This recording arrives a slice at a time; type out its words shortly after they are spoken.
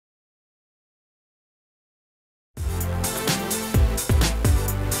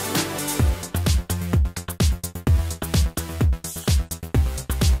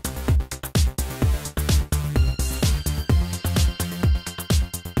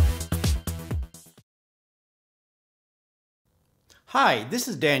Hi, this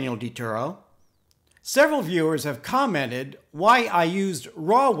is Daniel DiTuro. Several viewers have commented why I used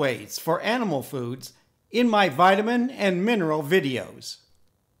raw weights for animal foods in my vitamin and mineral videos.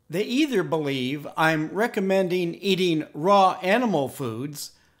 They either believe I'm recommending eating raw animal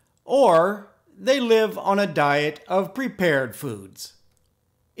foods, or they live on a diet of prepared foods.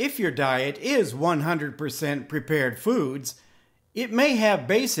 If your diet is 100% prepared foods, it may have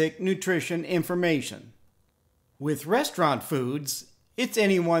basic nutrition information. With restaurant foods, it's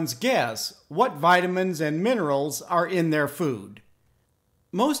anyone's guess what vitamins and minerals are in their food.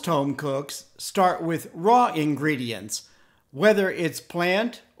 Most home cooks start with raw ingredients, whether it's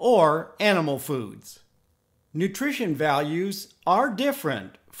plant or animal foods. Nutrition values are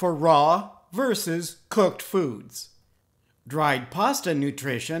different for raw versus cooked foods. Dried pasta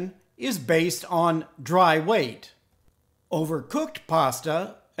nutrition is based on dry weight. Overcooked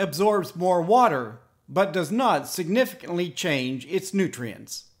pasta absorbs more water but does not significantly change its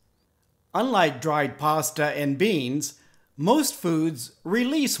nutrients. Unlike dried pasta and beans, most foods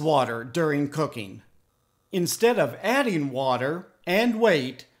release water during cooking. Instead of adding water and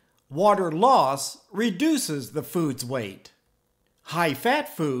weight, water loss reduces the food's weight.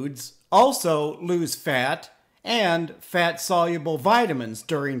 High-fat foods also lose fat and fat-soluble vitamins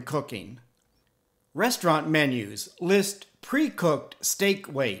during cooking. Restaurant menus list pre-cooked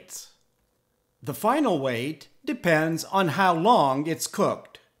steak weights. The final weight depends on how long it's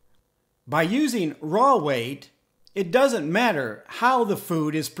cooked. By using raw weight, it doesn't matter how the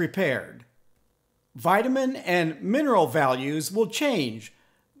food is prepared. Vitamin and mineral values will change,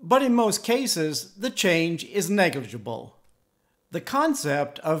 but in most cases, the change is negligible. The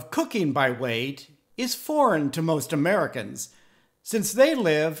concept of cooking by weight is foreign to most Americans, since they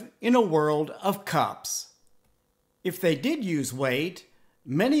live in a world of cups. If they did use weight,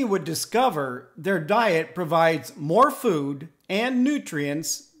 many would discover their diet provides more food and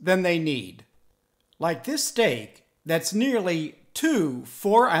nutrients than they need. Like this steak, that's nearly 2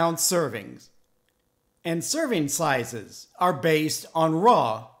 4-ounce servings. And serving sizes are based on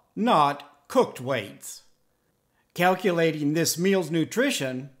raw, not cooked weights. Calculating this meal's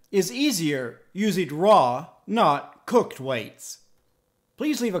nutrition is easier using raw, not cooked weights.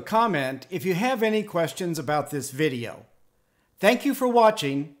 Please leave a comment if you have any questions about this video. Thank you for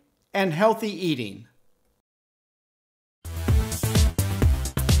watching, and healthy eating.